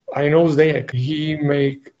I know Zdeněk, he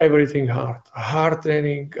make everything hard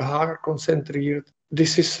training, hard concentrate.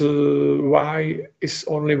 This is why it's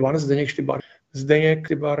only one Zdeněk Štibar. Zdeněk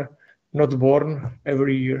Štibar not born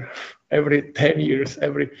every year, every 10 years,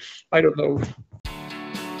 I don't know.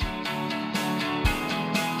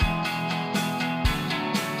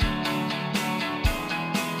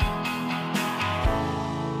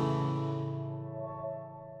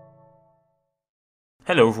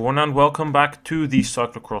 Hello everyone and welcome back to the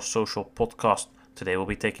Cyclocross Social Podcast. Today we'll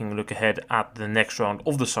be taking a look ahead at the next round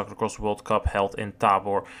of the Cyclocross World Cup held in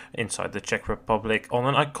Tábor inside the Czech Republic on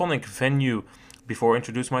an iconic venue. Before I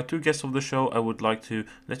introduce my two guests of the show, I would like to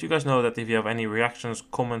let you guys know that if you have any reactions,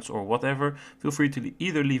 comments or whatever, feel free to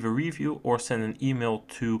either leave a review or send an email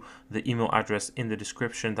to the email address in the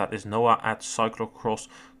description. That is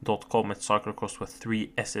noah@cyclocross.com. It's cyclocross with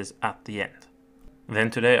 3 S's at the end.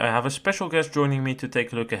 Then today I have a special guest joining me to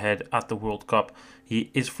take a look ahead at the World Cup. He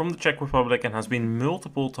is from the Czech Republic and has been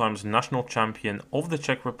multiple times national champion of the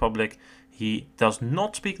Czech Republic. He does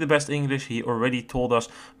not speak the best English, he already told us,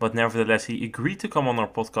 but nevertheless he agreed to come on our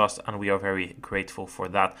podcast and we are very grateful for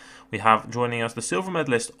that. We have joining us the silver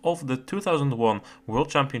medalist of the 2001 World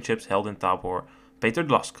Championships held in Tábor, Petr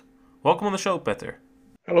Glask. Welcome on the show, Petr.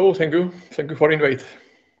 Hello, thank you. Thank you for the invite.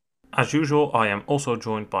 As usual, I am also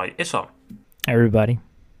joined by Issam. Everybody.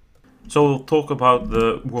 So we'll talk about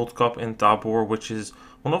the World Cup in Tábor, which is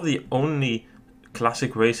one of the only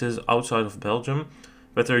classic races outside of Belgium.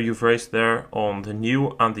 Whether you've raced there on the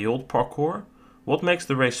new and the old parkour, what makes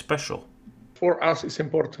the race special? For us, it's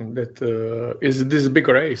important that is this big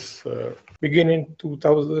race. Beginning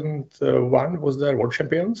 2001 was the World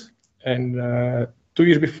Champions, and 2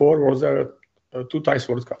 years before was the two times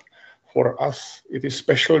World Cup. For us, it is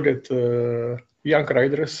special that young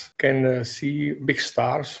riders can see big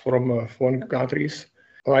stars from foreign countries,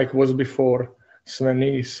 like was before Sven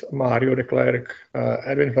Nys, Mario de Klerk,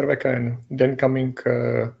 Erwin Verwecke, and then coming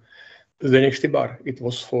Zdeněk Štibar. It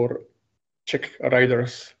was for Czech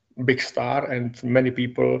riders, big star, and many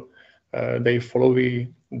people they follow the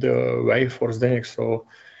way for Zdeněk. So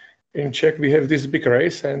in Czech we have this big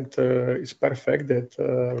race, and it's perfect that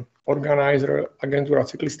organizer Agentura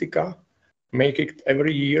Cyklistika make it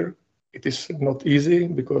every year. It is not easy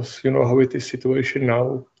because you know how it is situation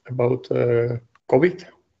now about COVID,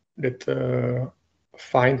 that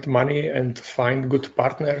find money and find good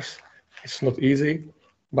partners. It's not easy,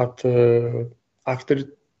 but after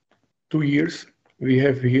 2 years we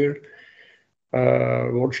have here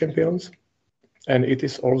world champions, and it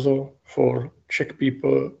is also for Czech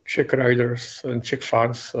people, Czech riders and Czech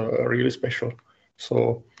fans really special.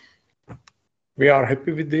 So we are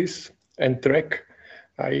happy with this. And track,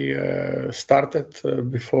 I started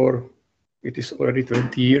before, it is already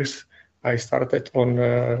 20 years. I started on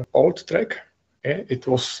old track. It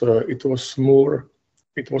was more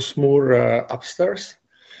upstairs,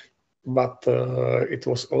 but it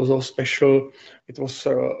was also special. It was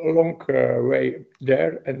a long way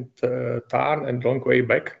there and turn and long way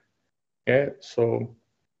back. So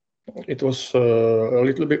it was a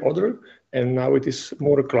little bit older, and now it is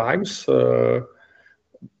more climbs.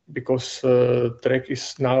 Because track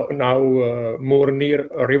is now more near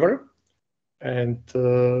a river, and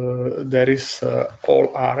there is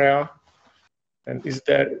all area, and is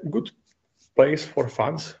there good place for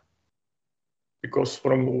fans, because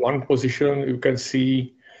from one position you can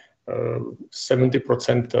see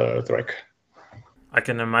 70% track. I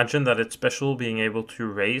can imagine that it's special being able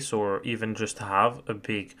to race or even just have a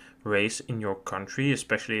big race in your country,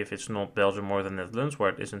 especially if it's not Belgium or the Netherlands where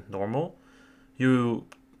it isn't normal. You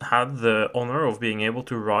had the honor of being able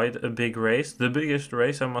to ride a big race, the biggest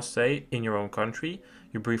race I must say, in your own country.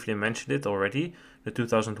 You briefly mentioned it already, the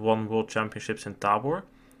 2001 World Championships in Tábor.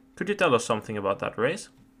 Could you tell us something about that race?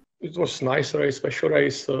 It was nice race, special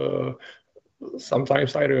race.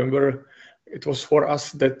 Sometimes I remember it was for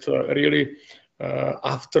us that really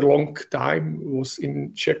after long time was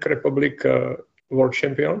in Czech Republic World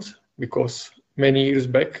Champions, because many years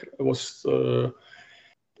back was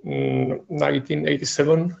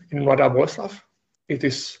 1987 in Mladá Boleslav. It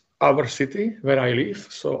is our city where I live,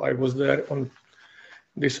 so I was there on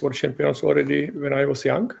this World Champions already when I was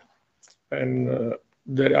young, and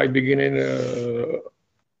there I began in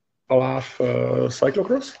love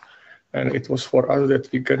cyclocross, and it was for us that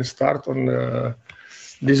we can start on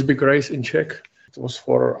this big race in Czech. It was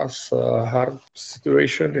for us a hard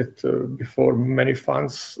situation that before many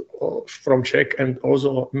fans from Czech and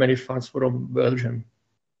also many fans from Belgium.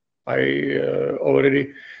 I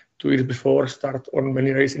already 2 years before start on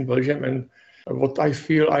many races in Belgium, and What I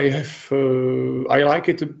feel I have, I like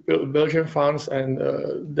it, Belgian fans, and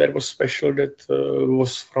there was special that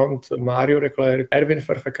was front Mario Leclerc, Erwin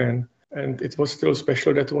Vervecken, and it was still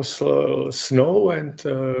special that was snow and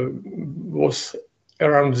was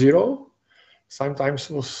around zero. Sometimes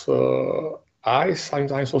was ice,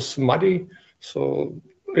 sometimes was muddy. So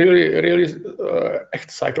really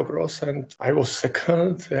echt cyclocross, and I was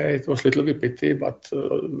second. Yeah, it was a little bit pity, but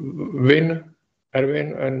win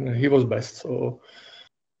Erwin, and he was best. So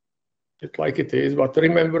it's like it is. But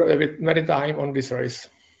remember many time on this race.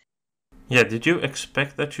 Yeah, did you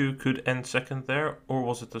expect that you could end second there, or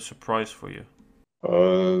was it a surprise for you?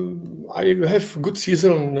 I have good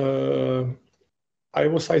season. I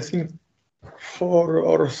was, I think, 4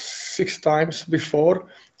 or 6 times before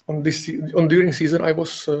during season. I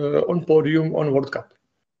was on podium on World Cup.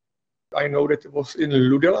 I know that it was in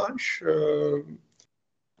Ludelange.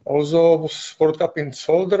 Also was World Cup in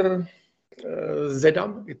Zolder,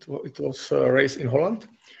 Zeddam. It was a race in Holland.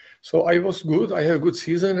 So I was good. I have good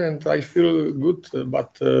season and I feel good.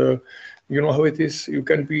 But you know how it is. You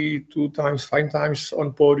can be 2 times, 5 times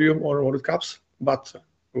on podium or World Cups, but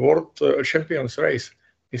World Champions race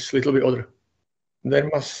is a little bit other. Then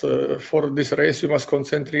must for this race you must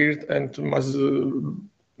concentrate and must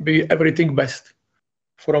be everything best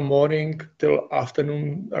from morning till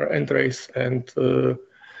afternoon end race. And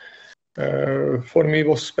for me it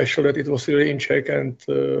was special that it was really in Czech, and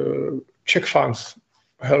Czech fans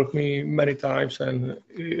helped me many times, and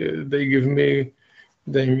they give me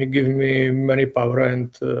many power,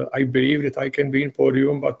 and I believe that I can be in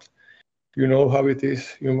podium. But you know how it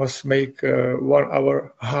is. You must make 1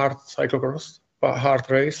 hour hard cyclocross, hard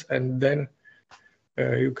race, and then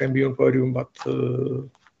you can be on podium. But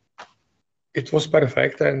it was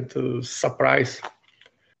perfect and surprise.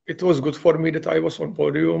 It was good for me that I was on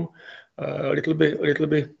podium. A little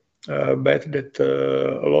bit bad that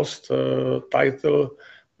lost title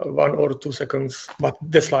 1 or 2 seconds, but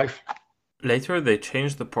that's life. Later, they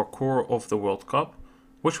changed the parcours of the World Cup.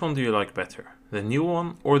 Which one do you like better, the new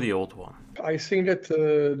one or the old one? I think that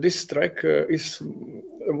this track is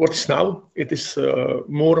what's now. It is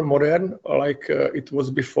more modern, like it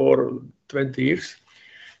was before 20 years.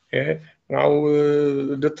 Yeah. Now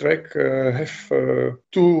the track have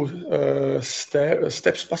 2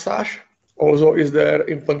 steps passage. Also, is there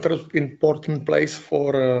important place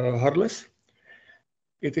for hurdles.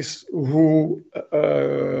 It is who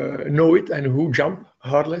know it and who jump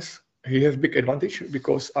hurdles. He have big advantage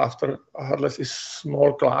because after hurdles is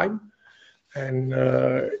small climb, and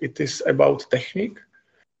it is about technique.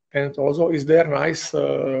 And also is there nice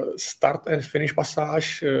start and finish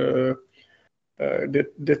passage.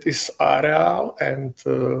 That is aerial, and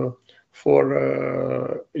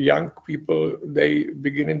for young people, they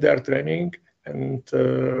begin in their training, and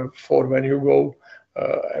for when you go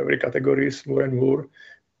every category is more and more,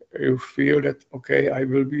 you feel that okay, I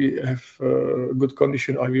will have good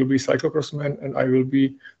condition, I will be cyclocrossman, and I will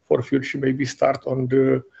be for future maybe start on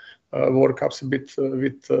the World Cups a bit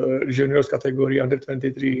with juniors category under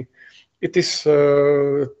 23. It is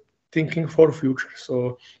thinking for future.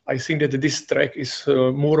 So I think that this track is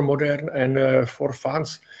more modern, and for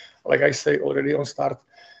fans, like I say already on start,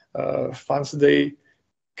 fans, they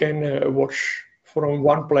can watch from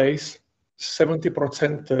one place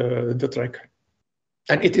 70% the track.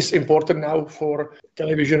 And it is important now for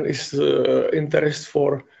television is interest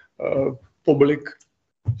for public.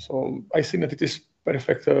 So I think that it is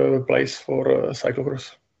perfect place for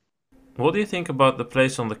cyclocross. What do you think about the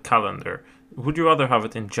place on the calendar? Would you rather have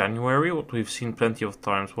it in January, what we've seen plenty of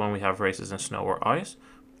times when we have races in snow or ice?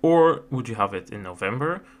 Or would you have it in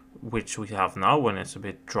November, which we have now when it's a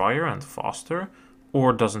bit drier and faster?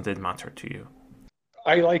 Or doesn't it matter to you?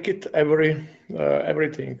 I like it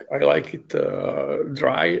everything. I like it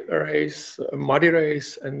dry race, muddy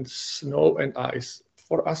race, and snow and ice.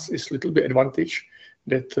 For us, it's a little bit advantage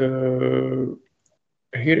that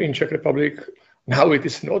here in Czech Republic, now it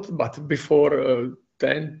is not, but before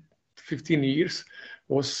 10, 15 years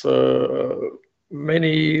was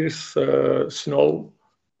many years snow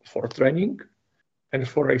for training and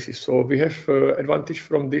for races. So we have advantage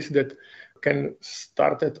from this that can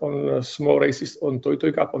start it on small races on Toy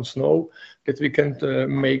Toy Cup on snow, that we can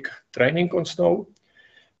make training on snow,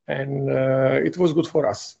 and it was good for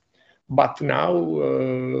us. But now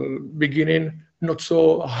beginning not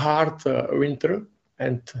so hard winter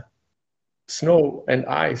and snow and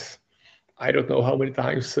ice. I don't know how many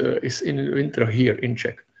times is in winter here in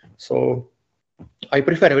Czech. So I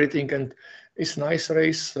prefer everything, and it's nice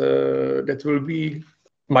race that will be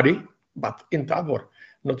muddy, but in Tabor.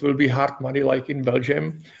 Not will be hard muddy like in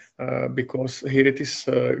Belgium. because here it is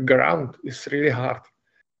ground is really hard.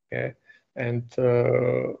 Yeah, and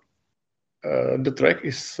the track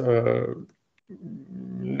is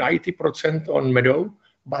 90% on meadow,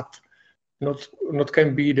 but not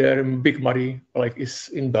can be there in big muddy like is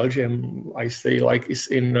in Belgium. I say like is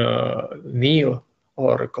in Niel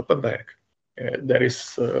or Koppenberg. There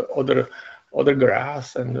is other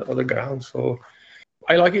grass and other ground. So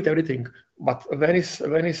I like it everything. But when it's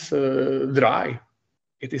dry,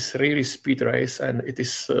 it is really speed race and it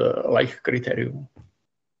is like criterium.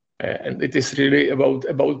 And it is really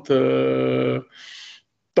about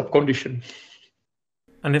top condition.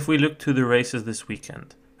 And if we look to the races this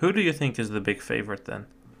weekend, who do you think is the big favorite then?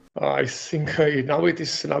 I think now it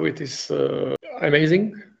is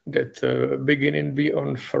amazing that beginning be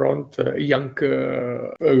on front young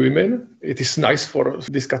women. It is nice for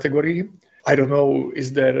this category. I don't know,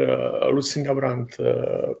 is there Lucinda Brandt?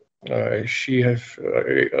 She have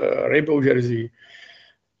a rainbow jersey.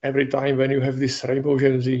 Every time when you have this rainbow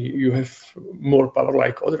jersey, you have more power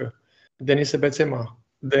like other. Then it's a Benzema.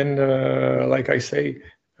 Then, like I say,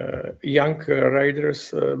 young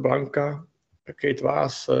riders, Blanca, Kate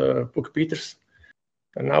Waas, Pook Peters,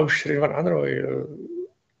 and now Shrine van Anrooy,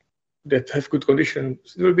 that have good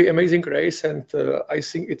conditions. It will be amazing race, and I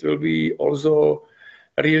think it will be also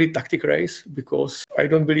a really tactic race because I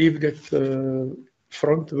don't believe that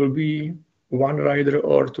front will be one rider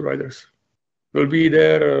or two riders. Will be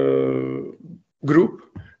their group,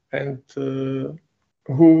 and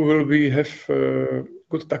who will be have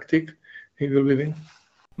good tactic, he will be win.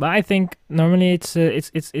 But I think normally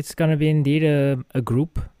it's gonna be indeed a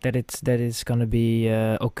group that is gonna be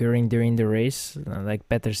occurring during the race. Like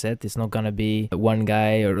Petter said, it's not gonna be one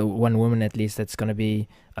guy or one woman at least that's gonna be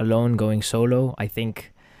alone going solo. I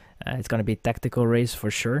think it's gonna be a tactical race for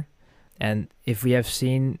sure. And if we have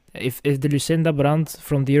seen if the Lucinda Brandt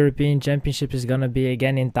from the European Championship is gonna be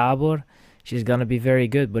again in Tabor, she's gonna be very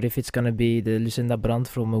good. But if it's gonna be the Lucinda Brandt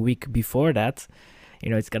from a week before that,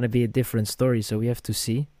 it's going to be a different story, so we have to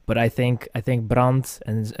see. But I think Brandt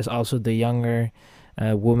and is also the younger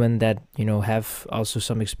woman that have also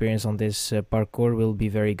some experience on this parkour will be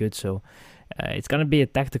very good. So it's going to be a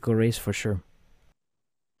tactical race for sure.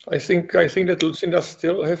 I think that Lucinda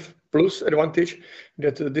still have plus advantage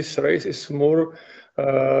that this race is more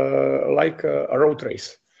like a road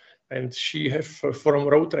race, and she have from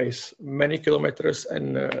road race many kilometers,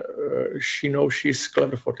 and she knows she's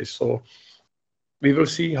clever for this. So we will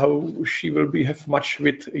see how she will be have much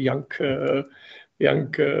with young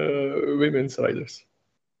women's riders.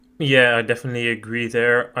 Yeah, I definitely agree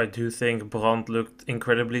there. I do think Brandt looked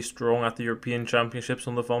incredibly strong at the European Championships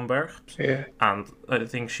on the Van Berg. Yeah. And I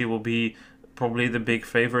think she will be probably the big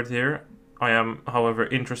favorite here. I am, however,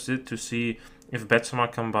 interested to see if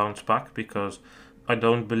Betsema can bounce back, because I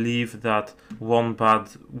don't believe that one bad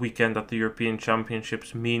weekend at the European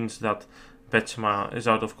Championships means that Betsema is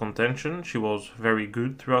out of contention. She was very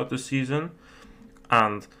good throughout the season.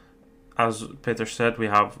 And as Peter said, we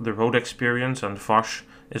have the road experience, and Vash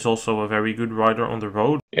is also a very good rider on the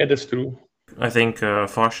road. Yeah, that's true. I think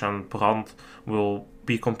Vash and Brandt will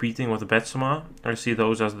be competing with Betsema. I see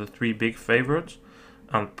those as the three big favorites.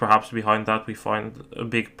 And perhaps behind that we find a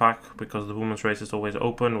big pack, because the women's race is always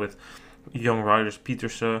open with young riders.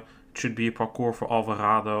 Pieterse, it should be a parcours for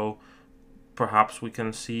Alvarado. Perhaps we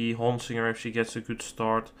can see Honsinger if she gets a good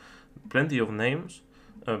start. Plenty of names.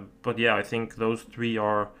 But yeah, I think those three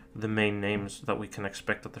are the main names that we can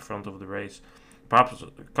expect at the front of the race. Perhaps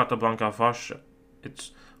Capablanca Vash,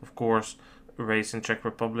 it's of course a race in Czech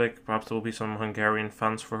Republic. Perhaps there will be some Hungarian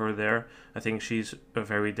fans for her there. I think she's a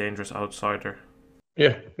very dangerous outsider.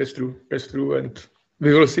 Yeah, that's true. That's true. And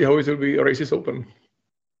we will see how it will be. A race is open.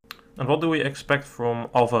 And what do we expect from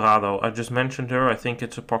Alvarado? I just mentioned her. I think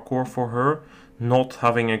it's a parcours for her. Not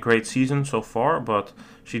having a great season so far, but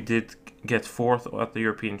she did get fourth at the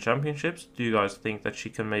European Championships. Do you guys think that she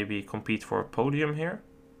can maybe compete for a podium here?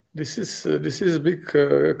 This is big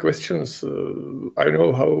questions. I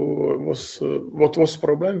know what was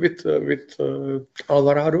problem with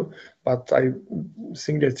Alvarado, but I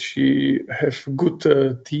think that she have good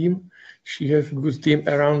team. She have good team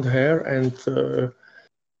around her, and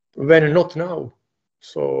when not now,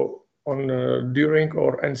 so on during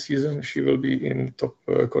or end season, she will be in top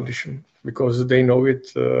condition, because they know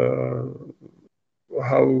it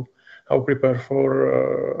how prepare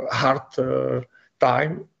for hard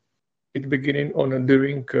time. It beginning on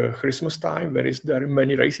during Christmas time, where is there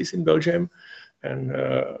many races in Belgium, and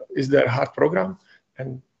is there hard program,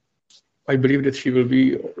 and I believe that she will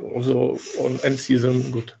be also on end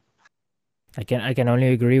season good. I can only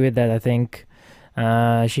agree with that. I think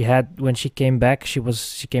She had when she came back, she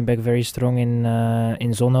came back very strong in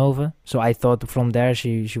Zonhoven. So I thought from there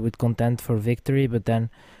she would contend for victory, but then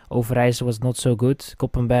Overijssel was not so good.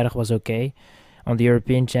 Koppenberg was okay. On the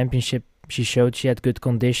European Championship, she showed she had good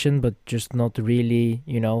condition, but just not really,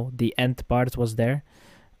 the end part was there.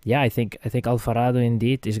 Yeah, I think Alvarado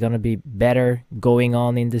indeed is gonna be better going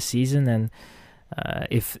on in the season, and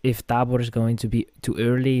if Tabor is going to be too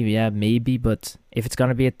early, yeah, maybe. But if it's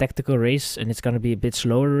gonna be a tactical race and it's gonna be a bit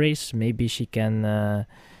slower race, maybe she can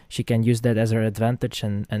use that as her advantage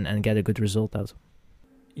and get a good result out.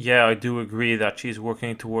 Yeah, I do agree that she's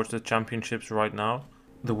working towards the championships right now.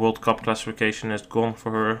 The World Cup classification is gone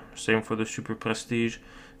for her. Same for the Super Prestige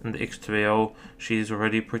and the X2O. She's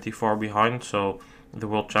already pretty far behind, so the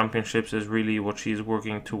World Championships is really what she's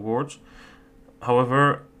working towards.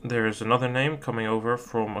 However, there is another name coming over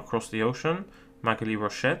from across the ocean, Magali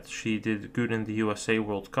Rochette. She did good in the USA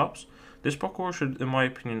World Cups. This parcours should, in my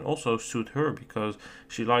opinion, also suit her because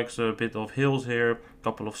she likes a bit of hills here,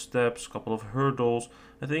 couple of steps, couple of hurdles.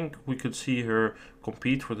 I think we could see her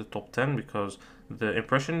compete for the top 10 because the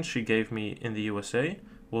impression she gave me in the USA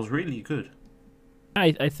was really good.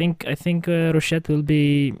 I think Rochette will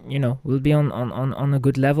be on a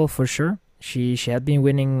good level for sure. She had been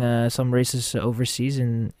winning some races overseas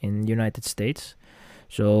in United States,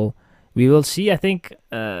 so we will see. I think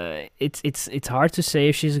it's hard to say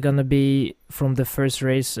if she's gonna be from the first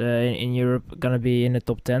race in Europe gonna be in the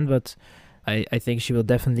top 10, but I think she will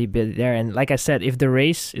definitely be there. And like I said, if the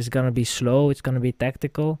race is gonna be slow, it's gonna be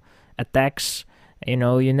tactical attacks.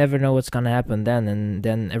 You never know what's gonna happen then, and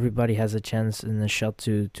then everybody has a chance and a shot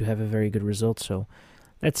to have a very good result. So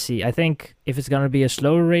let's see. I think if it's gonna be a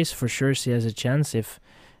slower race, for sure she has a chance. If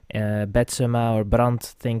Betsema or Brandt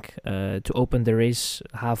think to open the race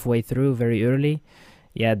halfway through very early,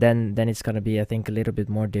 yeah, then it's gonna be, I think, a little bit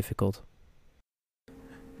more difficult.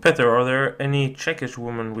 Petter, are there any Czechish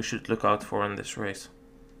women we should look out for in this race?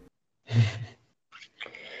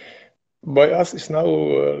 By us, it's now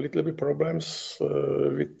a little bit problems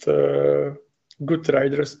with good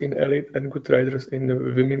riders in elite and good riders in the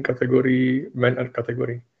women category, men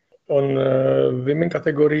category. On women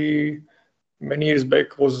category, many years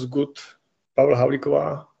back was good Pavla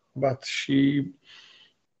Havlíková, but she,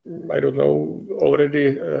 I don't know,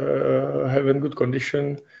 already having good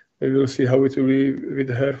condition. We will see how it will be with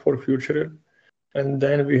her for future. And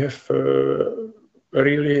then we have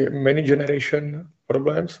really many generation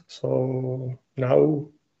problems. So now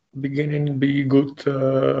beginning be good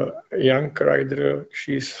young rider.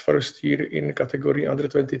 She's first year in category under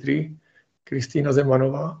 23, Kristina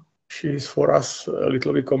Zemanová. She's for us a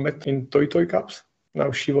little bit comet in Toy Cups.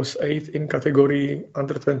 Now she was 8th in category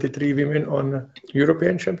under 23 women on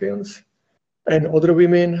European champions. And other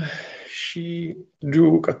women, she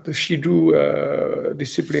do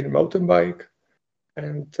discipline mountain bike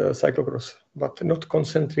and cyclocross, but not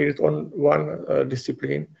concentrated on one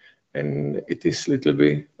discipline. And it is a little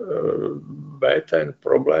bit bad and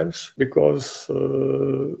problems because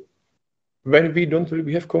when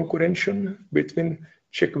we have concurrence between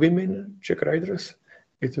Czech women, Czech riders,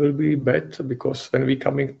 it will be bad because when we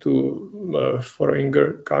coming to foreign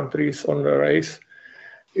countries on the race,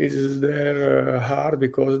 is there hard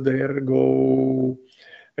because they go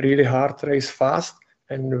really hard race fast,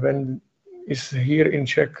 and when is here in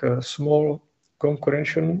Czech small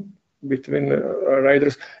concurrence between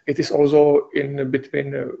riders, it is also in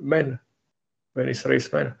between men when it's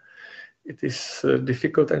race men. It is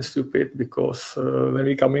difficult and stupid because when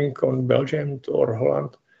we coming on Belgium or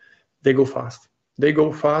Holland, they go fast. They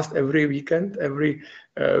go fast every weekend. Every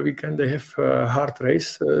weekend they have hard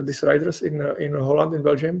race. These riders in Holland, in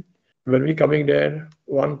Belgium. When we coming there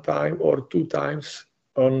one time or two times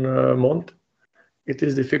on a month, it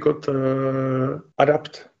is difficult to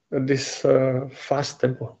adapt this fast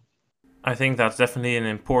tempo. I think that's definitely an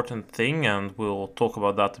important thing, and we'll talk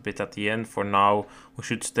about that a bit at the end. For now, we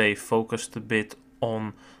should stay focused a bit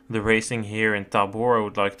on the racing here in Tabor. I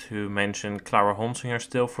would like to mention Clara Honsinger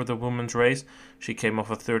still for the women's race. She came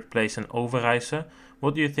off a 3rd place in Overijssel.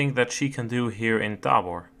 What do you think that she can do here in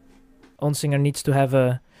Tabor? Honsinger needs to have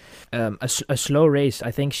a slow race.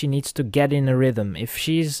 I think she needs to get in a rhythm. If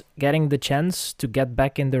she's getting the chance to get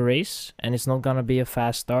back in the race and it's not going to be a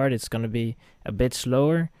fast start, it's going to be a bit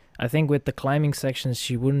slower, I think with the climbing sections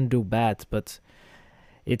she wouldn't do bad, but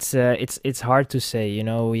it's hard to say.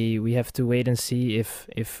 We have to wait and see if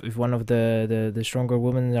one of the stronger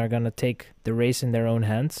women are gonna take the race in their own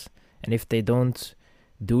hands, and if they don't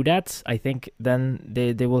do that, I think then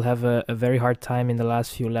they will have a very hard time in the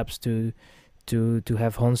last few laps to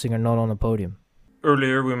have Honsinger not on the podium.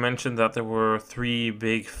 Earlier we mentioned that there were 3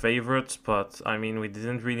 big favorites, but I mean we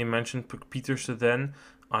didn't really mention Puk Pieterse then.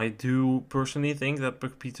 I do personally think that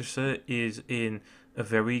Puk Pieterse is in a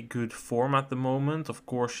very good form at the moment. Of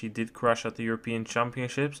course, she did crash at the European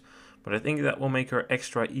Championships, but I think that will make her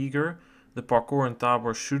extra eager. The parkour in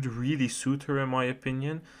Tabor should really suit her, in my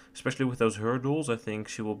opinion, especially with those hurdles. I think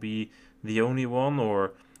she will be the only one,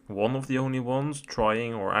 or one of the only ones,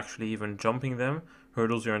 trying or actually even jumping them.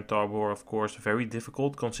 Hurdles here in Tabor, of course, very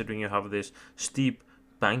difficult considering you have this steep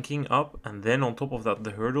banking up, and then on top of that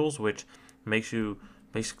the hurdles, which makes you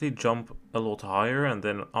basically jump a lot higher, and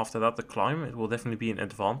then after that the climb. It will definitely be an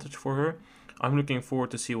advantage for her. I'm looking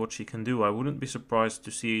forward to see what she can do. I wouldn't be surprised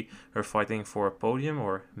to see her fighting for a podium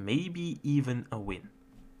or maybe even a win.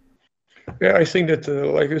 Yeah, I think that,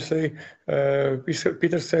 like you say,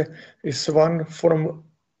 Pieterse is one from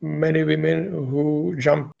many women who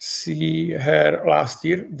jumped. See her last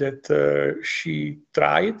year that she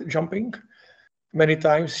tried jumping. Many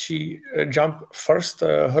times she jumped first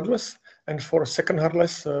hurdles, and for second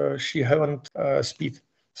hurdles she haven't speed.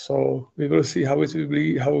 So we will see how it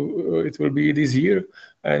will be this year.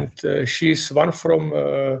 And she's one from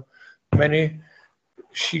many.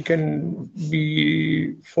 She can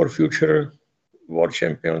be for future world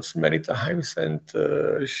champions many times, and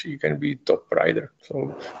she can be top rider.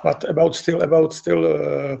 So, but about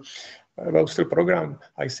program,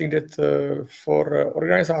 I think that for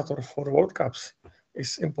organizer for World Cups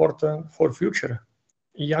is important for future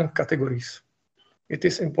young categories. It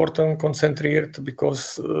is important concentrate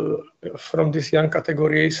because from these young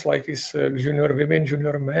categories like is junior women,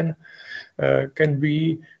 junior men can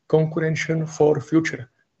be concurrence for future.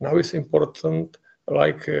 Now it's important,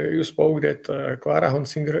 like you spoke, that Clara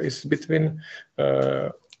Honsinger is between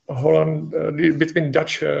Holland, between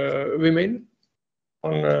Dutch women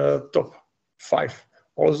on top 5.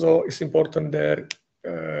 Also, it's important there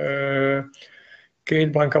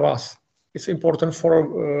Kate Blanca-Vas. It's important for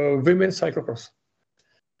women's cyclocross.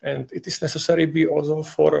 And it is necessary be also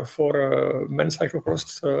for men's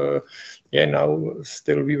cyclocross. Now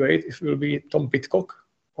still we wait if it will be Tom Pidcock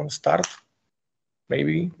on start.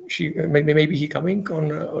 Maybe he coming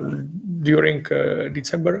on during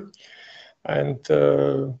December. And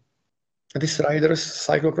these riders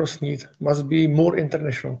cyclocross must be more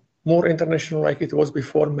international like it was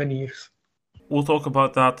before many years. We'll talk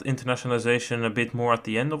about that internationalization a bit more at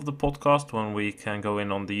the end of the podcast when we can go in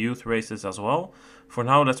on the youth races as well. For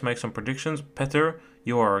now, let's make some predictions. Petter,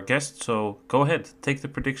 you are our guest, so go ahead, take the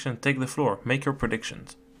prediction, take the floor, make your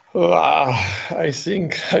predictions. I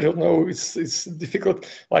think, I don't know, it's difficult.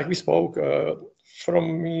 Like we spoke,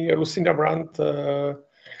 from me, Lucinda Brandt,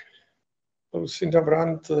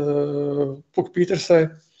 Puk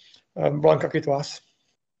Pieterse, Blanka Kitwas.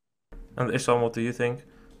 And Ihsan, what do you think?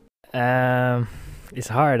 It's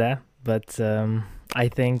hard, but I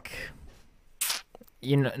think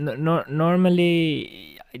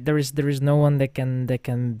normally there is no one that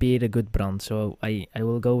can beat a good Brandt. So I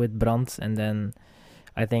will go with Brandt, and then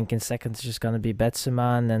I think in second it's just gonna be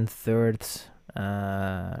Betsema, and then third,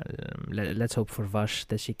 let's hope for Vash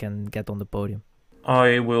that she can get on the podium.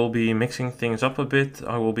 I will be mixing things up a bit.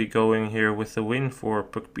 I will be going here with the win for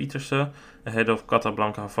Puk Pieterse ahead of Kata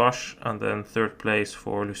Blanka-Vas, and then third place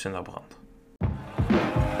for Lucinda Brandt.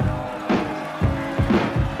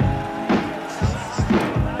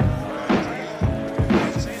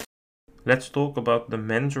 Let's talk about the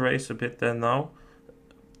men's race a bit then now.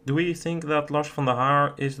 Do we think that Lars van der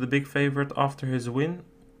Haar is the big favorite after his win?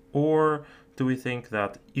 Or do we think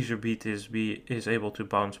that Iserbyt is able to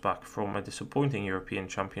bounce back from a disappointing European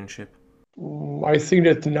Championship? I think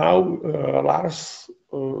that now Lars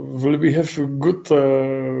will have a good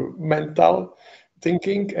mental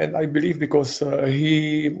thinking, and I believe because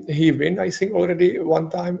he win, I think already one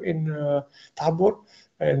time in Tabor,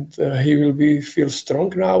 and he will feel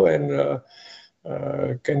strong now and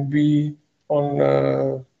can be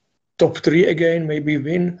on top 3 again, maybe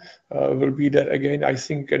win, will be there again. I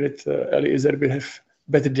think that Eliezer will have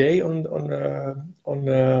better day on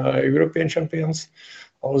European champions.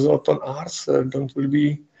 Also, Ton Aars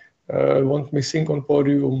won't missing on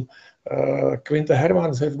podium. Quinten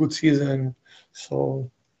Hermans have good season, so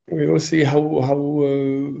we will see how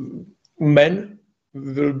men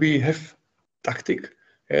will have tactic.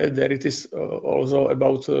 There it is also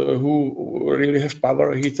about who really have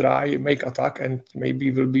power. He try make attack and maybe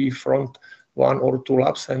will be front 1 or 2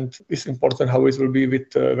 laps. And it's important how it will be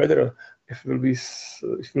with weather. If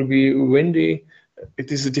it will be windy, it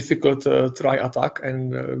is difficult to try attack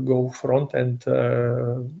and go front and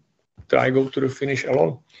try go to the finish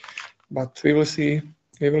alone. But we will see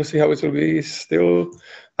We will see how it will be. Still,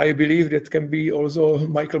 I believe that can be also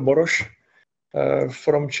Michael Boroš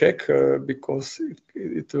from Czech because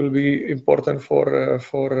it will be important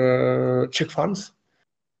for Czech fans.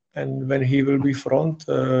 And when he will be front,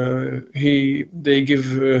 they give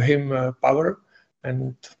him power,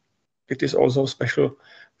 and it is also special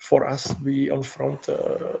for us to be on front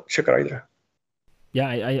Czech rider. Yeah,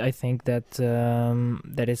 I think that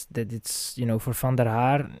it's for Van der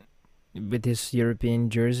Haar with his European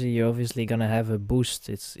jersey, you're obviously gonna have a boost.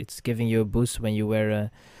 It's giving you a boost when you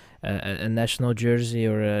wear a national jersey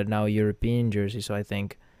or a now European jersey. So I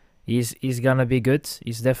think he's gonna be good.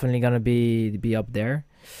 He's definitely gonna be up there.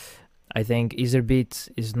 I think Iserbyt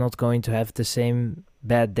is not going to have the same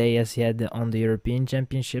bad day as he had on the European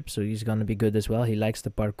Championship, so he's gonna be good as well. He likes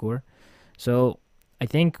the parkour. So I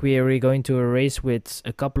think we are going to a race with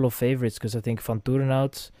a couple of favorites because I think Van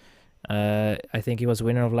Turenhout, I think he was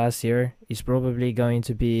winner of last year. He's probably going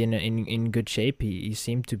to be in good shape. He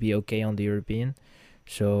seemed to be okay on the European.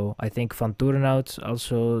 So I think Van Turenhout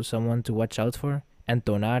also someone to watch out for. And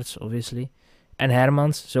Toon Aerts, obviously. And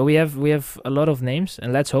Hermans. So we have a lot of names.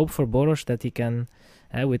 And let's hope for Boroš that he can,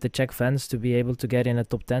 with the Czech fans, to be able to get in a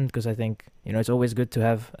top 10. Because I think, it's always good to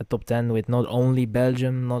have a top 10 with not only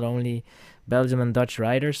Belgium and Dutch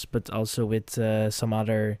riders, but also with some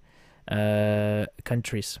other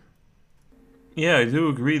countries. Yeah, I do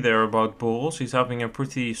agree there about Boroš. He's having a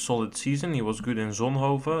pretty solid season. He was good in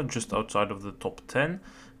Zonhoven, just outside of the top 10.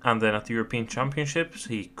 And then at the European Championships,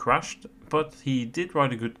 he crashed, but he did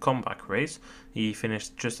ride a good comeback race. He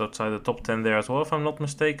finished just outside the top 10 there as well, if I'm not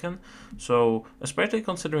mistaken. So, especially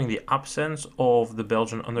considering the absence of the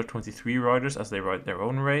Belgian under-23 riders as they ride their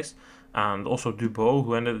own race, and also Dubos,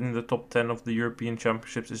 who ended in the top 10 of the European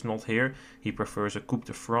Championships, is not here. He prefers a Coupe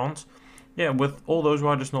de France. Yeah, with all those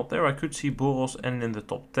riders not there, I could see Boroš end in the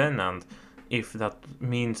top 10, and if that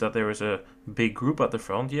means that there is a big group at the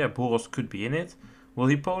front, yeah, Boroš could be in it. Will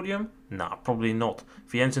he podium? Nah, probably not.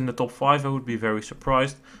 If he ends in the top 5, I would be very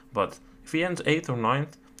surprised, but if he ends 8th or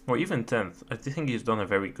 9th, or even 10th, I think he's done a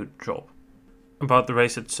very good job. About the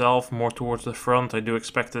race itself, more towards the front, I do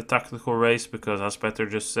expect a tactical race, because as Petter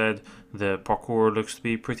just said, the parkour looks to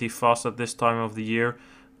be pretty fast at this time of the year,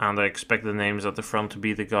 and I expect the names at the front to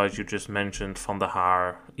be the guys you just mentioned, Van der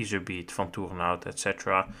Haar, Iserbyt, Van Turenhout,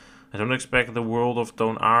 etc. I don't expect the world of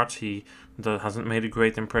Toon Aerts. He hasn't made a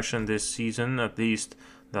great impression this season, at least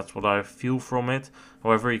that's what I feel from it.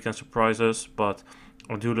 However, he can surprise us, but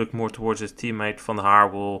I do look more towards his teammate. Van der Haar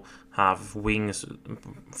will have wings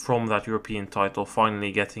from that European title,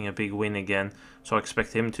 finally getting a big win again. So I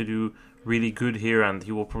expect him to do really good here, and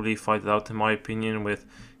he will probably fight it out, in my opinion, with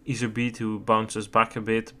Iserbyt, who bounces back a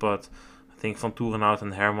bit, but I think Van Turenhout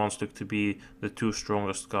and Hermans look to be the two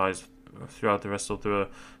strongest guys throughout the rest of the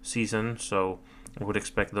season, so I would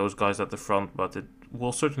expect those guys at the front, but it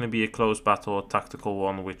will certainly be a close battle, a tactical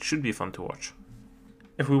one, which should be fun to watch.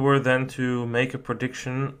 If we were then to make a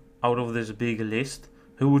prediction out of this big list,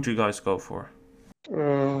 who would you guys go for?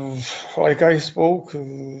 Like I spoke,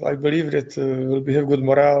 I believe that will be a good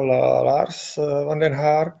morale. Lars Van der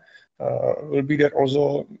Haar will be there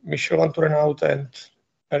also, Michel Van Turenhout and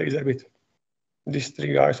Iserbyt. These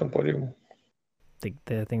three guys on podium.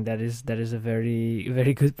 I think that is a very,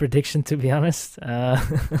 very good prediction, to be honest. I'm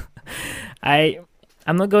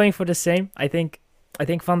not going for the same. I think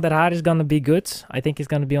Van der Haar is gonna be good. I think he's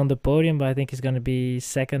gonna be on the podium, but I think he's gonna be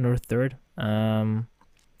second or third.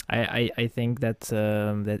 I think that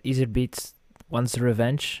Iserbyt wants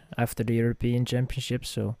revenge after the European Championship,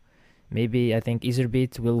 so maybe I think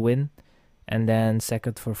Iserbyt will win, and then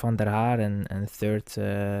second for Van der Haar and third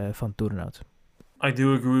Van Turenhout. I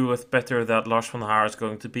do agree with Petter that Lars van der Haar is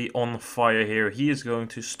going to be on fire here. He is going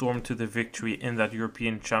to storm to the victory in that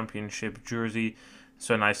European Championship jersey.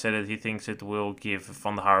 So I said that he thinks it will give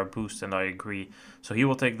Van der Haar a boost, and I agree. So he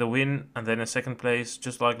will take the win, and then in second place,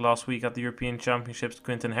 just like last week at the European Championships,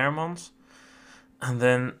 Quinten Hermans. And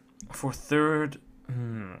then for third,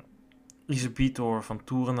 Iserbyt or Van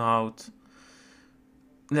Turenhout.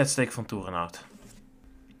 Let's take Van Turenhout.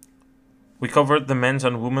 We covered the men's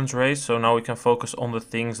and women's race, so now we can focus on the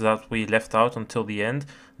things that we left out until the end.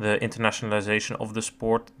 The internationalization of the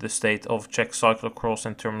sport, the state of Czech cyclocross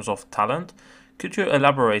in terms of talent. Could you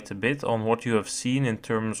elaborate a bit on what you have seen in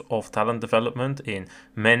terms of talent development in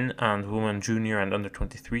men and women junior and under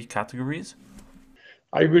 23 categories?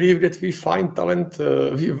 I believe that we find talent,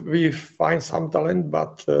 we find some talent,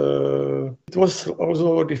 but it was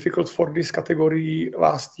also difficult for this category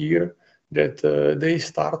last year that they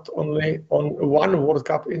start only on one World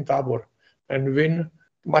Cup in Tabor and win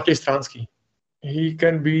Matěj Stránký. He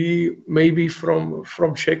can be maybe from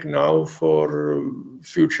Czech now for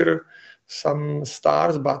future some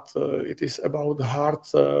stars, but it is about hard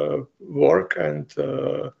work, and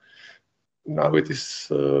now it is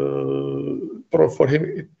for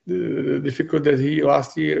him difficult that he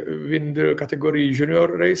last year win the category junior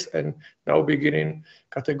race and now beginning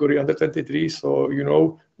category under 23. So you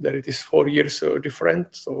know that it is 4 years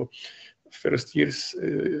different. So first year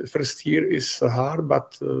is hard,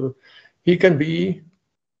 but he can be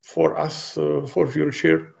for us for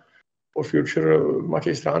future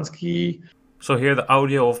Maciej Stransky. So here the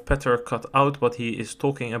audio of Petr cut out, but he is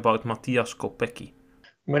talking about Matthias Kopecky.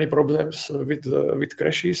 Many problems with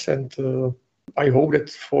crashes, and I hope that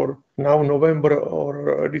for now November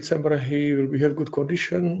or December he will have good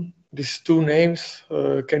condition. These two names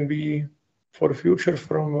can be for future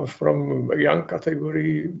from a young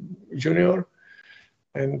category junior.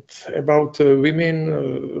 And about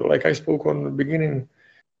women, like I spoke on the beginning,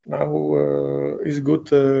 now is good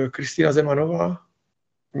Kristina Zemanova,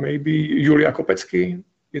 maybe Julia Kopecky.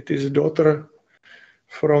 It is daughter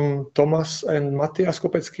from Thomas and Matthias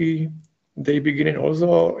Kopecky. They beginning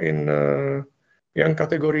also in young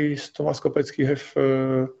categories. Thomas Kopecky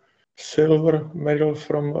have silver medal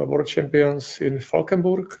from world champions in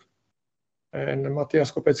Falkenburg, and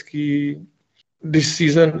Matthias Kopecky this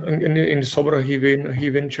season in summer he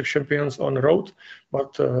win Czech champions on road,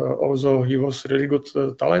 but also he was really good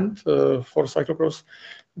talent for cyclocross.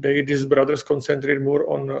 These brothers concentrate more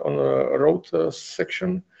on a road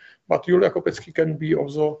section, but Julia Kopecky can be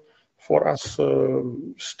also for us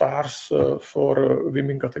stars for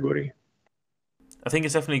women category. I think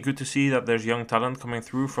it's definitely good to see that there's young talent coming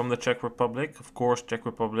through from the Czech Republic. Of course, Czech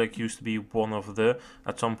Republic used to be one of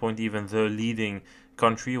at some point even the leading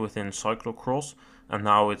country within cyclocross, and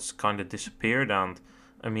now it's kind of disappeared. And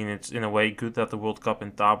I mean, it's in a way good that the World Cup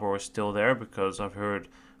in Tabor is still there, because I've heard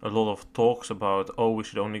a lot of talks about, oh, we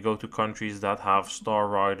should only go to countries that have star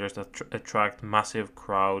riders that attract massive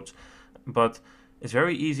crowds, but it's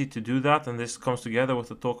very easy to do that, and this comes together with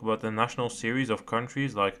the talk about the national series of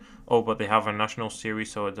countries, like, oh, but they have a national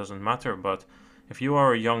series, so it doesn't matter. But if you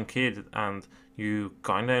are a young kid and you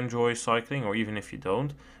kind of enjoy cycling, or even if you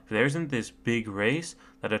don't, if there isn't this big race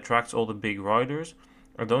that attracts all the big riders,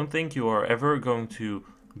 I don't think you are ever going to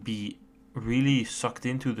be really sucked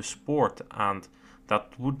into the sport, and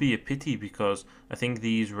that would be a pity, because I think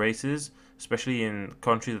these races, especially in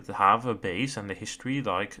countries that have a base and a history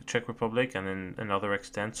like Czech Republic and in another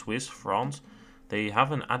extent Swiss, France, they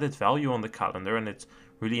have an added value on the calendar, and it's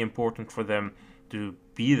really important for them to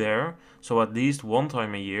be there. So at least one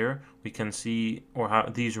time a year we can see, or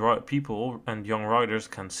these people and young riders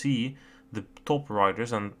can see the top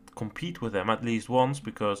riders and compete with them at least once,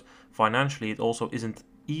 because financially it also isn't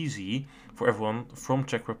easy for everyone from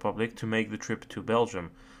Czech Republic to make the trip to Belgium.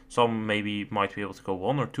 Some maybe might be able to go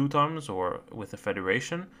 1 or 2 times or with the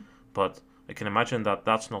federation, but I can imagine that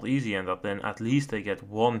that's not easy, and that then at least they get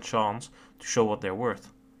one chance to show what they're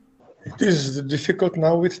worth. It is difficult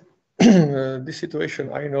now with this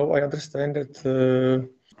situation. I know, I understand that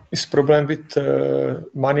it's problem with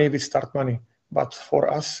money, with start money, but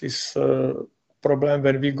for us it's problem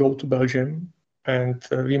when we go to Belgium and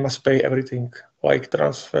we must pay everything, like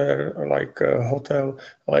transfer, like hotel,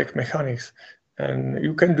 like mechanics. And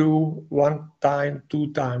you can do 1 time,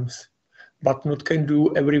 2 times, but not can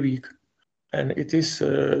do every week. And it is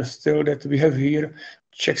still that we have here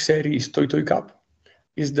Czech series Toy Cup.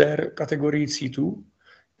 Is there category C2?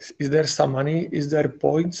 Is there some money? Is there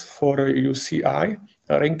points for UCI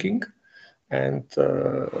ranking? And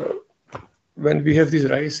when we have this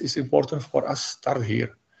race, it's important for us start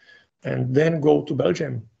here and then go to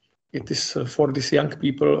Belgium. It is for these young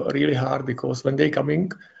people really hard, because when they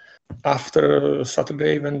coming after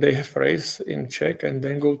Saturday, when they have race in Czech and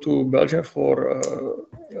then go to Belgium for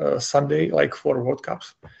Sunday, like for World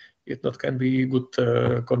Cups, it not can be good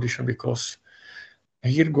condition, because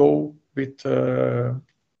here go with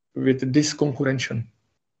this concurrence.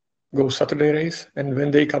 Go Saturday race, and when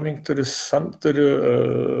they coming to the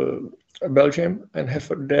Belgium and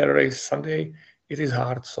have their race Sunday, it is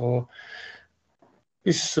hard. So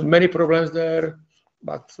it's many problems there,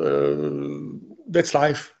 but that's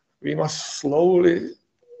life. We must slowly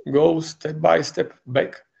go step by step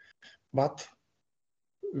back, but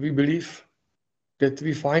we believe that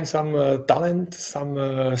we find some talent,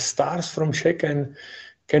 some stars from Czech, and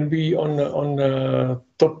can be on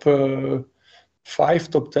top 5,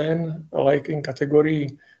 top 10, like in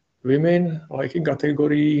category women, like in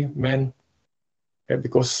category men. Yeah,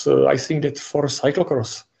 because I think that for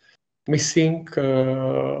cyclocross, missing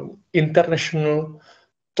international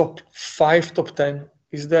top 5, top 10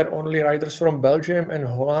 is there only riders from Belgium and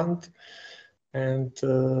Holland, and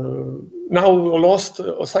now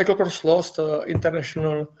cyclocross lost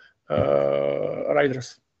international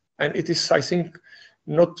riders, and it is, I think,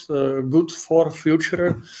 not good for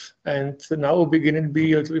future, and now beginning to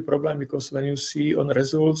be a little bit problem, because when you see on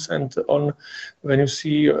results and on when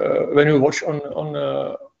you watch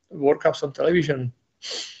on World Cups on television,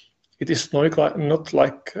 it is not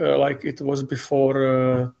like it was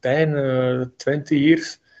before 10 20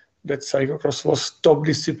 years that cyclocross was top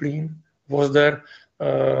discipline, was there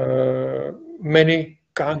many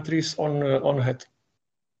countries on head.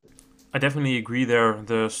 I definitely agree there.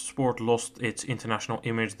 The sport lost its international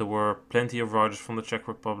image. There were plenty of riders from the Czech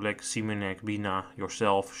Republic, Simonek, Bina,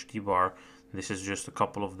 yourself, Stybar. This is just a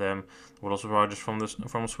couple of them. There were also riders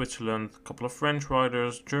from Switzerland, a couple of French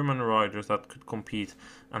riders, German riders that could compete,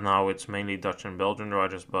 and now it's mainly Dutch and Belgian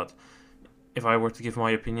riders. But if I were to give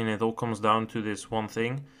my opinion, it all comes down to this one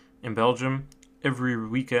thing. In Belgium, every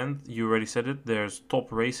weekend, you already said it, there's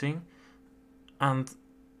top racing. And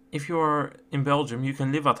if you are in Belgium, you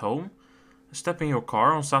can live at home, step in your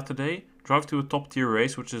car on Saturday, drive to a top tier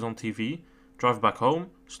race which is on TV, drive back home,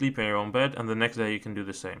 sleep in your own bed, and the next day you can do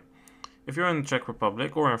the same. If you're in the Czech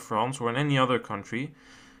Republic or in France or in any other country,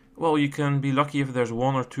 well, you can be lucky if there's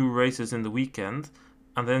 1 or 2 races in the weekend,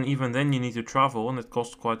 and then even then you need to travel and it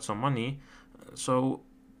costs quite some money. So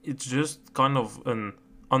it's just kind of an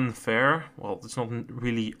unfair, well, it's not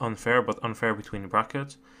really unfair, but unfair between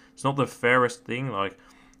brackets. It's not the fairest thing. Like,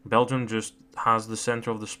 Belgium just has the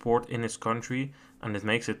center of the sport in its country, and it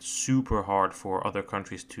makes it super hard for other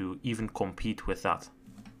countries to even compete with that.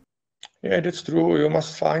 Yeah, that's true. You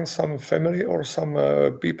must find some family or some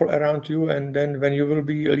people around you, and then when you will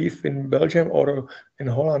be live in Belgium or in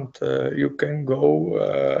Holland, you can go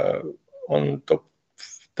on top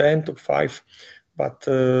 10, top 5. But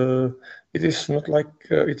it is not like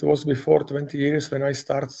it was before 20 years when I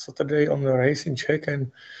started Saturday on the race in Czech,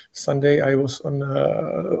 and Sunday I was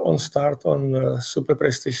on start on super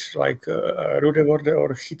prestige like Rudeworde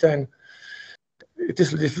or Gita. It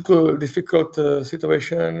is a difficult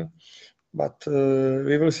situation, but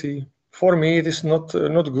we will see. For me, it is not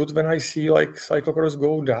good when I see like cyclocross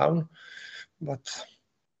go down, but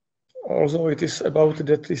also it is about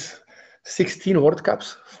that is 16 World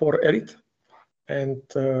Cups for elite, and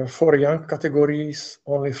for young categories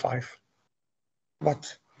only 5.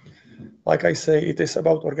 But like I say, it is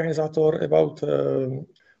about organizer, about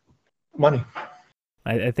money.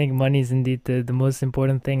 I think money is indeed the most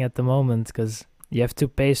important thing at the moment, because you have to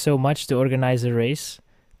pay so much to organize a race,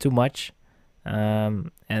 too much,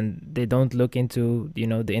 and they don't look into the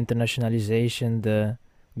internationalization, the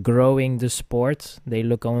growing the sport. They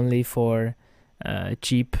look only for a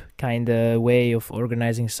cheap kind of way of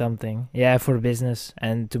organizing something, for business,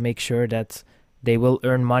 and to make sure that they will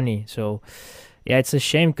earn money. So it's a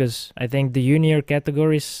shame, because I think the junior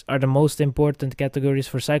categories are the most important categories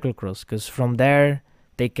for cyclocross, because from there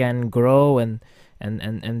they can grow and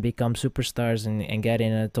become superstars and get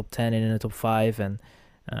in a top 10 and in a top 5, and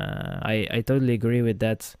I totally agree with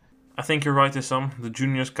that. I think you're right, Issam. The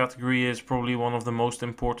juniors category is probably one of the most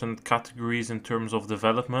important categories in terms of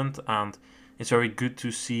development, and it's very good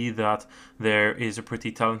to see that there is a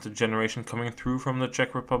pretty talented generation coming through from the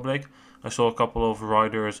Czech Republic. I saw a couple of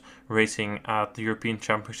riders racing at the European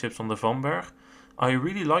Championships on the Vanberg. I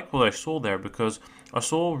really liked what I saw there, because I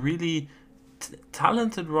saw really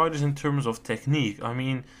talented riders in terms of technique. I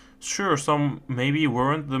mean, sure, some maybe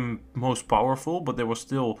weren't the most powerful, but they were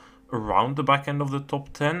still around the back end of the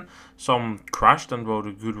top 10. Some crashed and rode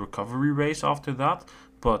a good recovery race after that,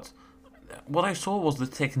 but what I saw was the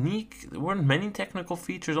technique. There weren't many technical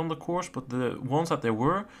features on the course, but the ones that there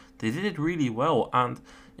were, they did it really well. And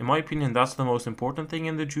in my opinion, that's the most important thing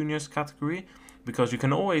in the juniors category, because you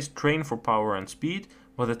can always train for power and speed,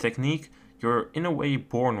 but the technique, you're in a way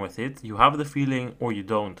born with it. You have the feeling or you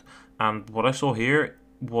don't. And what I saw here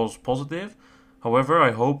was positive. However, I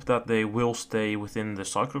hope that they will stay within the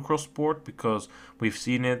cyclocross sport, because we've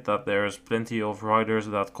seen it that there's plenty of riders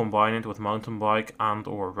that combine it with mountain bike and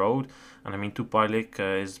or road. And I mean, Tupajlik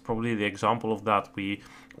is probably the example of that. We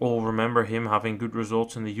all remember him having good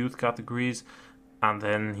results in the youth categories, and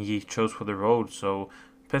then he chose for the road. So,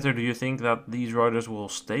 Petter, do you think that these riders will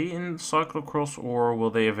stay in cyclocross, or will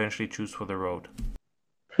they eventually choose for the road?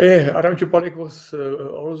 Yeah, Adam Tupajlik was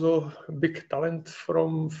also a big talent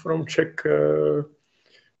from Czech.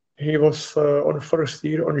 He was on first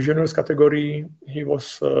year on juniors category. He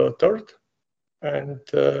was third, and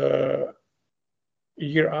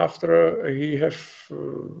year after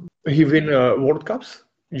he win World Cups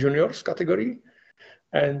juniors category,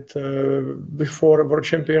 and before World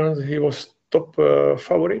Champions he was top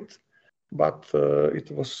favorite, but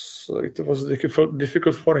it was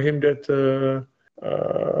difficult for him that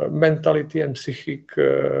mentality and psychic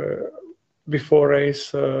before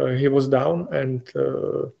race he was down, and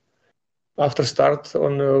after start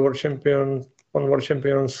on World Champions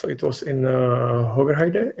it was in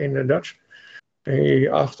Hogerheide in Dutch.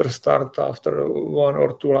 After start, after 1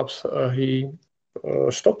 or 2 laps, he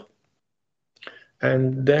stopped,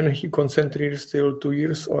 and then he concentrated still 2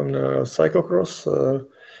 years on cyclocross.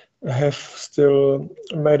 Have still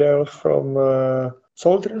medal from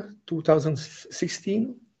Soldier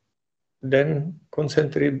 2016. Then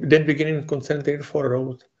beginning concentrated for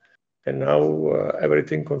road, and now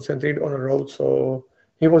everything concentrated on road. So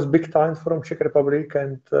he was big time from Czech Republic,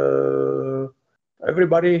 and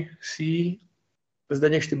everybody see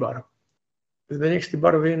Zdeněk Stybar. Zdeněk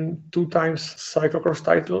Stybar win 2 times cyclocross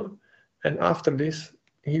title, and after this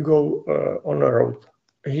he go on a road.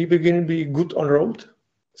 He begin be good on road.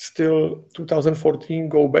 Still 2014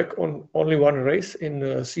 go back on only 1 race in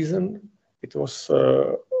the season. It was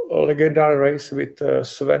a legendary race with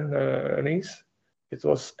Sven Nys. It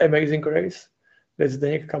was amazing race. That's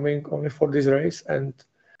Zdeněk coming only for this race, and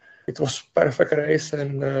it was perfect race.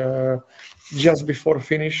 And just before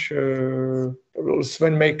finish,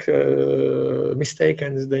 Sven make a mistake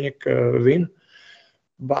and Zdeněk win.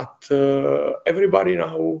 But everybody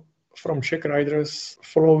now from Czech riders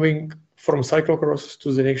following from cyclocross to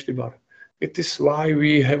Zdeněk Stybar. It is why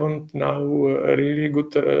we haven't now really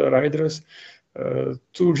good riders.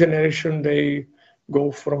 2 generation they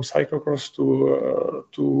go from cyclocross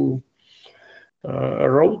to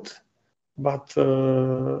road, but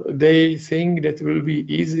they think that will be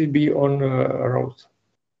easy be on road.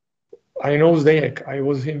 I know Zdeněk. I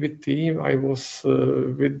was him with team. I was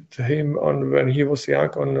with him when he was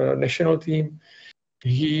young on national team.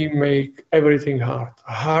 He make everything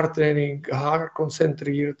hard training, hard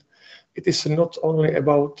concentrated. It is not only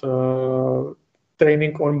about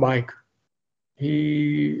training on bike.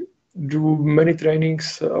 He do many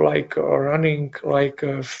trainings like running, like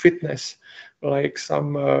fitness, like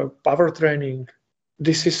some power training.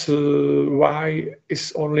 This is why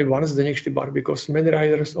it's only one Zdeněk Stybar, because many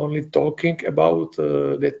riders only talking about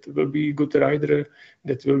that will be good rider,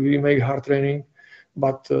 that will be make hard training,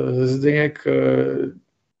 but Zdeněk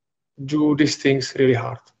do these things really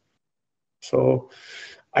hard. So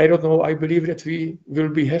I don't know. I believe that we will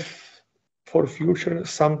be have for future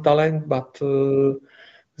some talent, but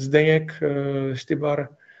Zdeněk Stybar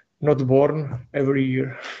not born every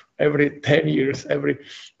year, every 10 years,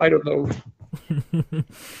 I don't know.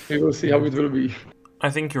 We will see how it will be. I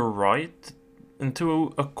think you're right. And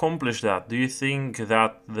to accomplish that, do you think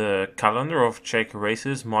that the calendar of Czech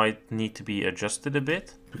races might need to be adjusted a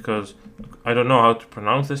bit? Because I don't know how to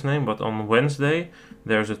pronounce this name, but on Wednesday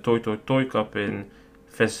there's a Toy Cup in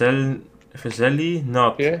Vezeli,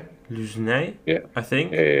 not Luznay, I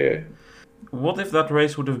think. Yeah. What if that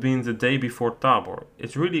race would have been the day before Tabor?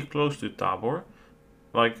 It's really close to Tabor.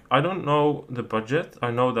 Like, I don't know the budget.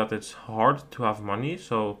 I know that it's hard to have money,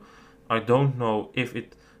 so I don't know if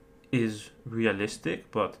it is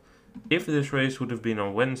realistic. But if this race would have been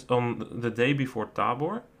on the day before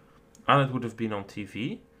Tabor, and it would have been on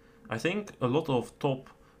TV, I think a lot of top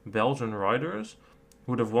Belgian riders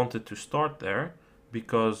would have wanted to start there,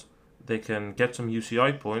 because they can get some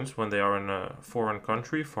UCI points when they are in a foreign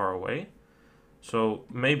country far away. So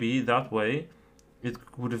maybe that way it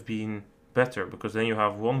would have been better, because then you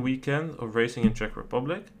have 1 weekend of racing in Czech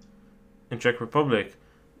Republic. In Czech Republic,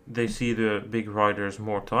 they see the big riders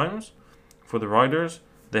more times. For the riders,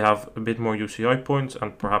 they have a bit more UCI points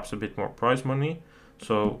and perhaps a bit more prize money.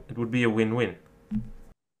 So it would be a win-win.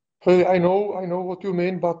 I know what you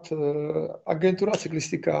mean, but Agentura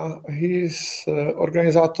Cyklistika, he is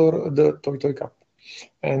organizer the Toy Cup,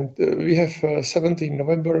 and we have 17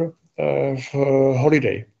 November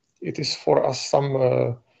holiday. It is for us some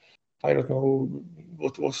I don't know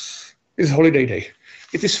what was. It's holiday day.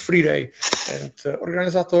 It is free day, and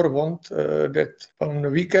organizer want that on the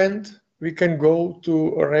weekend we can go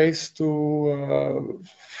to a race to.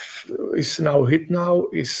 Is now hit now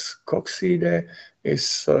is Kokside,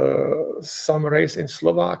 is some race in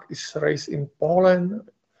Slovak, is race in Poland.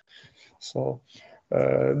 So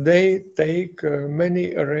they take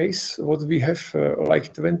many race. What we have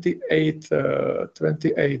like 28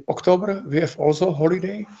 October. We have also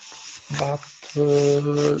holiday, but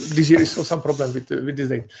this year is some problem with this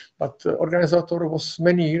date. But organizer was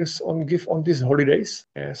many years give on these holidays.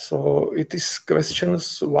 So it is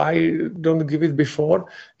questions why don't give it before.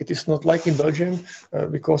 It is not like in Belgium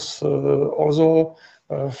because also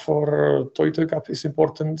for Toy Cup is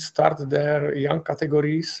important start their young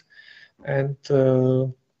categories. and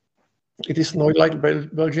it is not like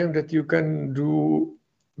Belgium that you can do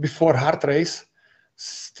before hard race,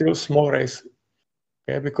 still small race.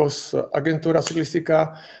 Yeah, because Agentura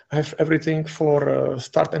Ciclistica have everything for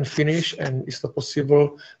start and finish, and it's not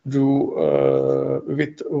possible do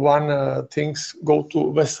with one things go to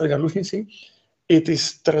Western Lužnici. It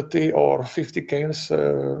is 30 or 50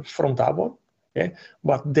 kms from Tabor, yeah,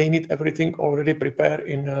 but they need everything already prepared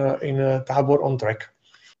in Tabor on track.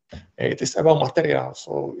 It is about material,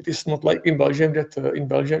 so it is not like in Belgium that in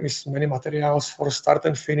Belgium is many materials for start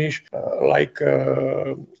and finish, like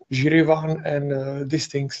Girivan and these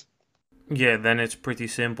things. Yeah, then it's pretty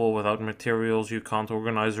simple. Without materials, you can't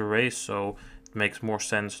organize a race, so it makes more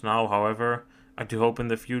sense now. However, I do hope in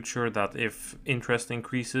the future that if interest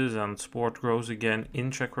increases and sport grows again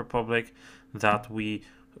in Czech Republic, that we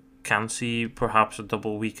can see perhaps a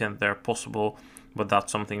double weekend there possible, but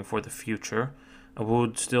that's something for the future. I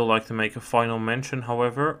would still like to make a final mention,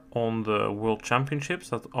 however, on the World Championships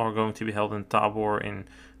that are going to be held in Tabor in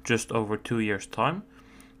just over 2 years' time.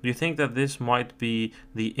 Do you think that this might be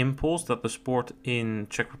the impulse that the sport in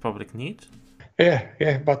Czech Republic needs?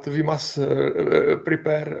 Yeah, but we must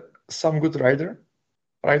prepare some good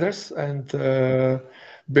riders and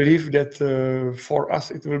believe that for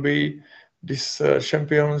us it will be this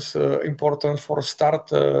champions important for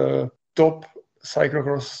start top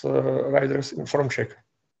cyclocross riders from Czech.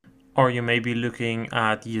 Are you maybe looking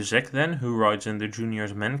at Jezek then, who rides in the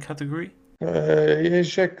juniors men category?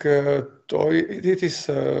 Ježek, it is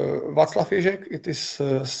Václav Ježek, it is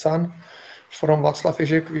son from Václav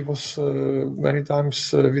Ježek. We was many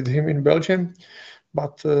times with him in Belgium,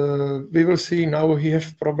 but we will see now he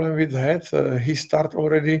have problem with head. He start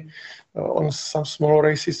already on some small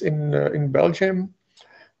races in Belgium.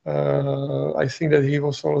 I think that he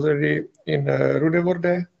was already in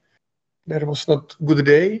Rudevorde. There was not good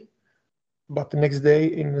day. But the next day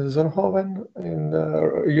in Zonhoven, in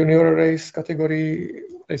the junior race category,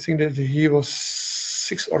 I think that he was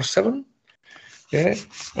 6 or 7. Yeah,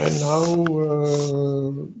 and now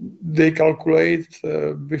they calculate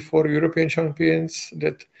before European champions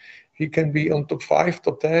that he can be on top 5,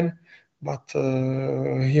 top 10, but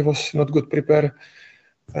he was not good prepared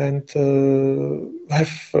and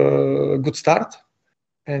have a good start.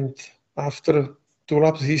 And after 2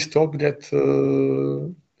 laps, he stopped that.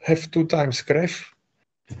 Have 2 times crash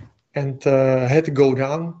and had to go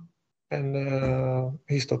down and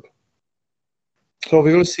he stopped. So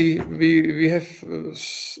we will see. We have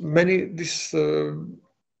many these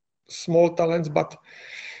small talents, but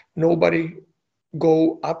nobody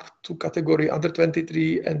go up to category under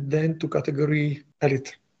 23 and then to category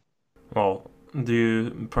elite. Well, do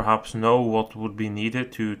you perhaps know what would be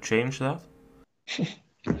needed to change that?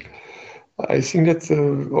 I think that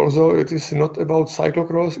although it is not about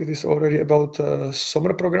cyclocross, it is already about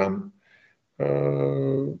summer program.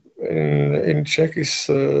 In Czech is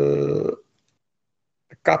a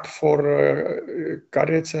cup for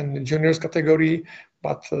cadets and juniors category,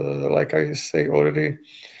 but like I say already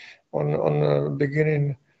on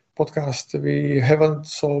beginning podcast, we haven't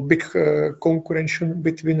so big concurrence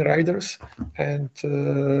between riders, and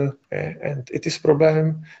it is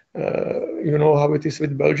problem. You know how it is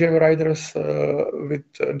with Belgian riders, with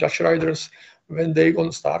Dutch riders when they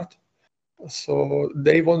gonna start. So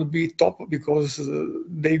they won't be top because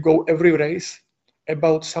they go every race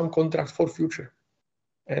about some contract for future.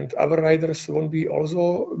 And other riders won't be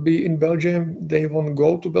also be in Belgium. They won't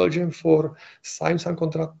go to Belgium for sign some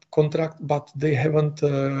contract, but they haven't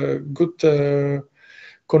good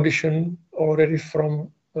condition already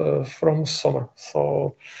from summer.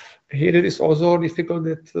 So here it is also difficult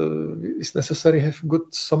that it's necessary have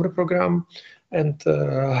good summer program and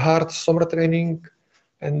hard summer training,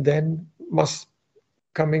 and then must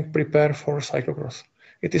coming prepare for cyclocross.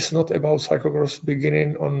 It is not about cyclocross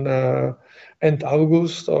beginning on end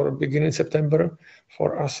August or beginning September.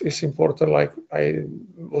 For us, it's important. Like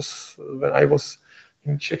when I was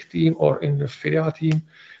in Czech team or in the FIDA team,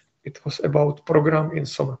 it was about program in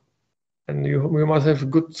summer, and you must have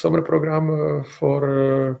good summer program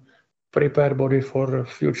for prepare body for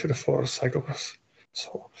future for cyclocross.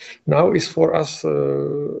 So now is for us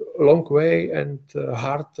a long way and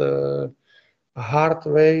hard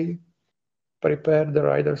way prepare the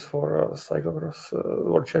riders for cyclocross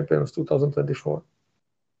World Champions 2024.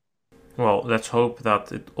 Well, let's hope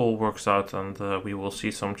that it all works out and we will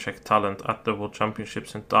see some Czech talent at the World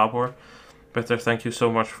Championships in Tabor. Peter, thank you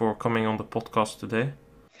so much for coming on the podcast today.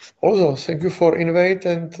 Also, thank you for invite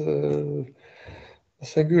and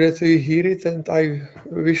thank you that we hear it, and I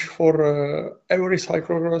wish for every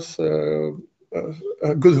cyclocross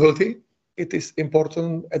good healthy it is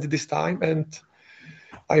important at this time, and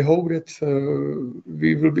I hope that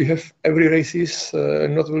we will have every races,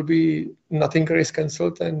 nothing race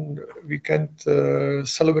cancelled, and we can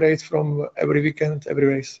celebrate from every weekend, every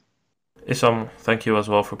race. Issam, thank you as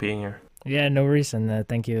well for being here. Yeah, no worries, and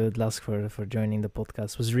thank you, Dlask, for joining the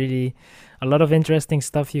podcast. It was really a lot of interesting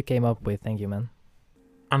stuff you came up with. Thank you, man.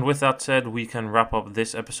 And with that said, we can wrap up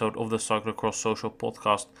this episode of the Cyclocross Social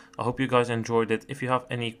Podcast. I hope you guys enjoyed it. If you have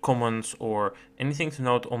any comments or anything to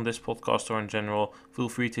note on this podcast or in general, feel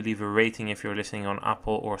free to leave a rating if you're listening on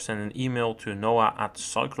Apple, or send an email to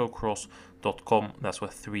noah@cyclocross.com. That's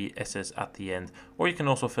with 3 S's at the end. Or you can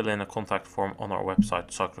also fill in a contact form on our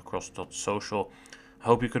website, cyclocross.social. I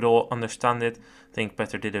hope you could all understand it. I think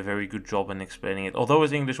Petter did a very good job in explaining it. Although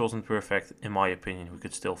his English wasn't perfect, in my opinion, we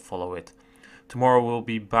could still follow it. Tomorrow we'll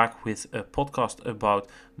be back with a podcast about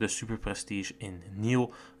the Super Prestige in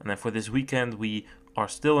Niel. And then for this weekend, we are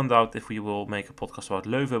still in doubt if we will make a podcast about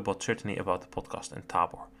Leuven, but certainly about the podcast in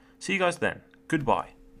Tabor. See you guys then. Goodbye.